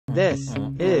This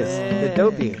is the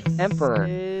Dopey Emperor.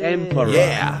 Emperor.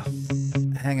 Yeah.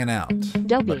 Hanging out.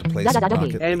 Dopey. About to play some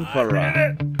Dopey. Pocket.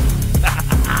 Emperor.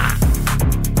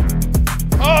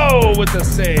 Oh, with the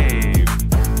save.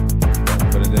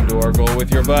 Don't put it into our goal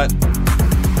with your butt.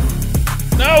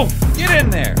 No! Get in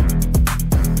there!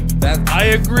 That I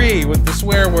agree with the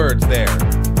swear words there.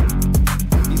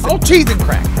 Oh, cheese and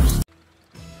crackers.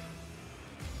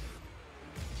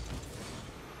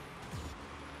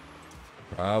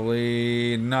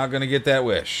 Probably not gonna get that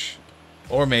wish.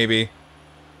 Or maybe.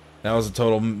 That was a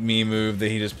total me move that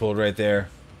he just pulled right there.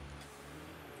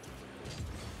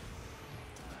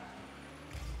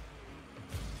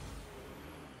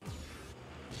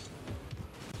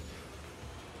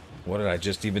 What did I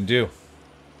just even do?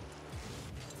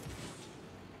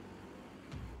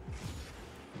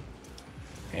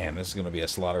 Man, this is going to be a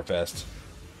slaughter fest.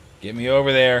 Get me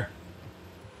over there.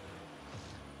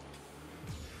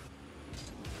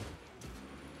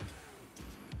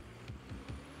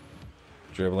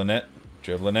 Dribbling it.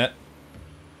 Dribbling it.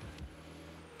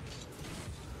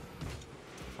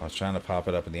 I was trying to pop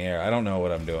it up in the air. I don't know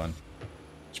what I'm doing.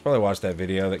 You should probably watch that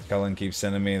video that Cullen keeps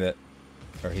sending me that...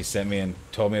 Or he sent me and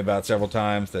told me about several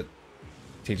times that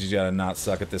teaches you how to not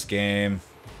suck at this game.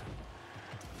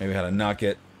 Maybe how to not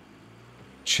get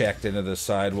checked into the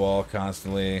sidewall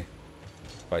constantly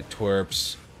by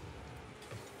twerps.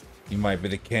 You might be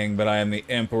the king, but I am the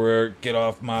emperor. Get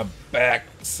off my back,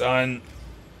 son.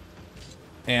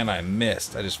 And I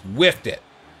missed. I just whiffed it.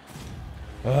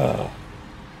 Ugh.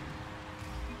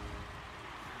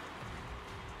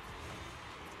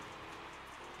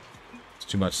 It's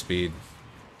too much speed.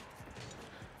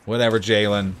 Whatever,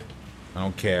 Jalen. I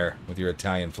don't care with your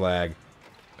Italian flag.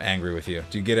 I'm angry with you.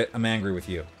 Do you get it? I'm angry with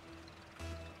you.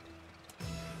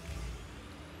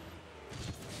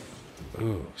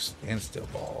 Ooh, standstill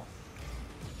ball.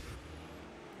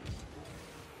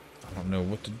 I don't know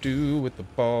what to do with the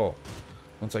ball.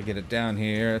 Once I get it down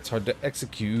here, it's hard to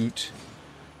execute.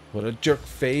 What a jerk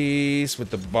face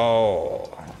with the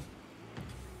ball.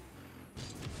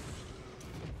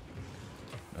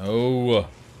 No.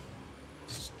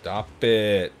 Stop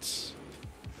it.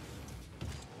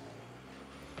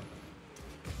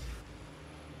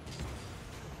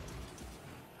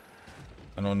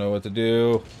 I don't know what to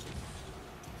do.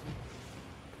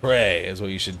 Pray is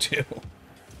what you should do.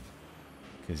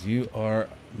 Because you are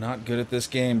not good at this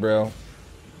game, bro.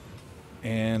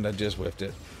 And I just whiffed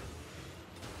it.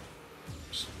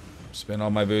 Spent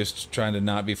all my boosts trying to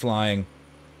not be flying.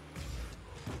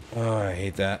 Oh, I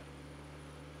hate that.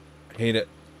 I hate it.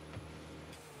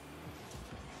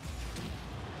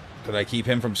 Could I keep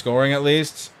him from scoring at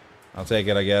least? I'll take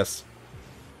it, I guess.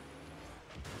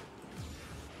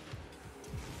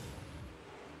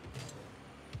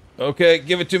 Okay,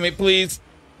 give it to me, please.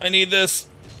 I need this.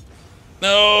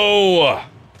 No!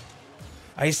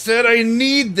 I said I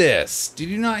need this. Did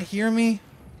you not hear me?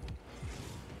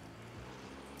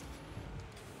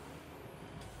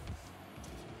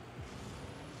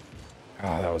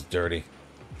 Oh, that was dirty.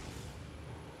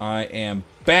 I am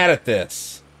bad at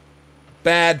this.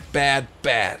 Bad, bad,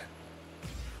 bad.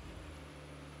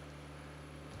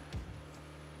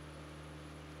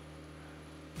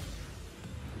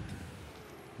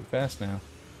 Too fast now.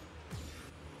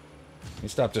 You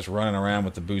stop just running around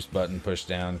with the boost button pushed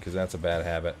down, because that's a bad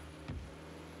habit.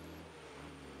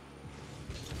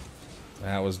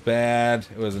 That was bad.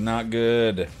 It was not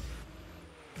good.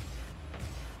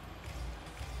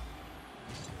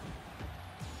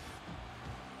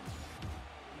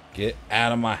 Get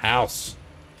out of my house.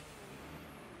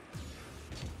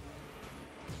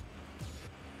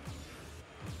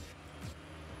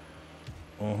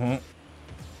 Dang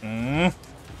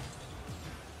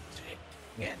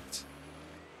it.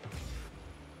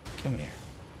 Come here,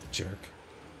 jerk.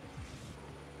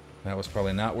 That was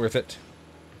probably not worth it,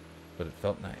 but it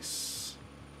felt nice.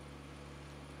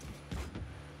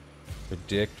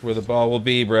 Predict where the ball will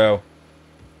be, bro.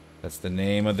 That's the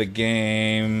name of the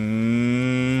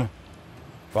game.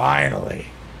 Finally.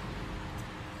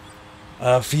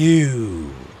 A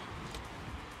few.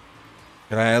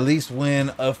 Can I at least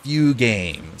win a few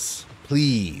games?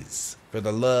 Please. For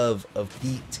the love of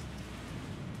Pete.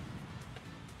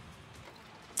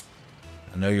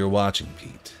 I know you're watching,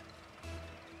 Pete.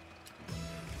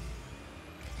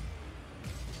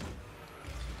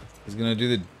 He's gonna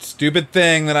do the stupid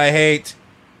thing that I hate.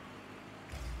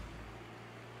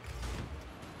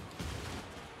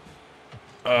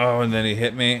 Oh, and then he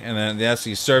hit me, and then, yes,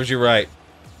 he serves you right.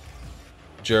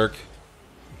 Jerk.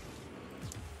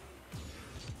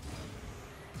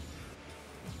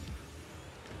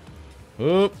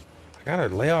 Oop. I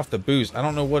gotta lay off the boost. I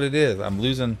don't know what it is. I'm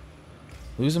losing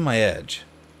my edge.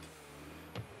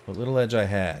 What little edge I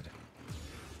had.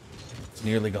 It's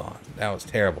nearly gone. That was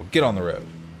terrible. Get on the road.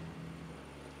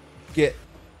 Get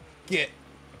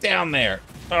down there.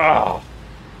 Oh.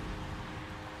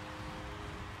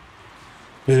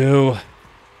 Boo.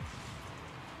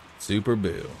 Super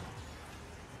boo.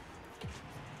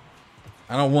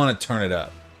 I don't want to turn it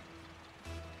up.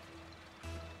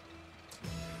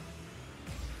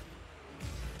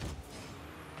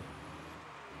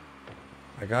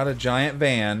 I got a giant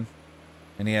van,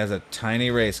 and he has a tiny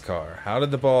race car. How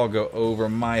did the ball go over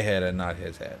my head and not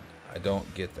his head? I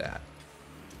don't get that.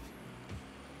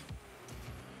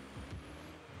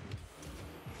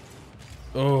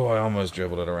 Oh, I almost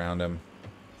dribbled it around him.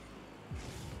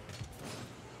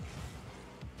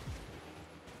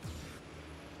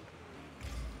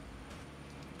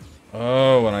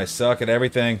 Oh, and I suck at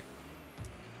everything.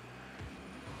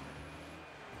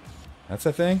 That's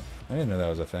a thing? I didn't know that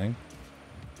was a thing.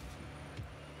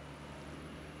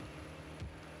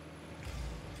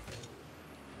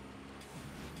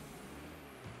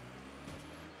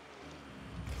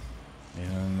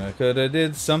 And I could have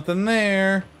did something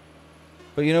there.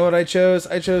 But you know what I chose?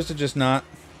 I chose to just not.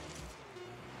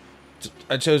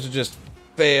 I chose to just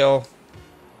fail.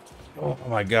 Oh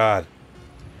my god.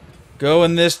 Go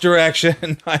in this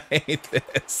direction. I hate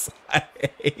this. I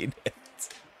hate it.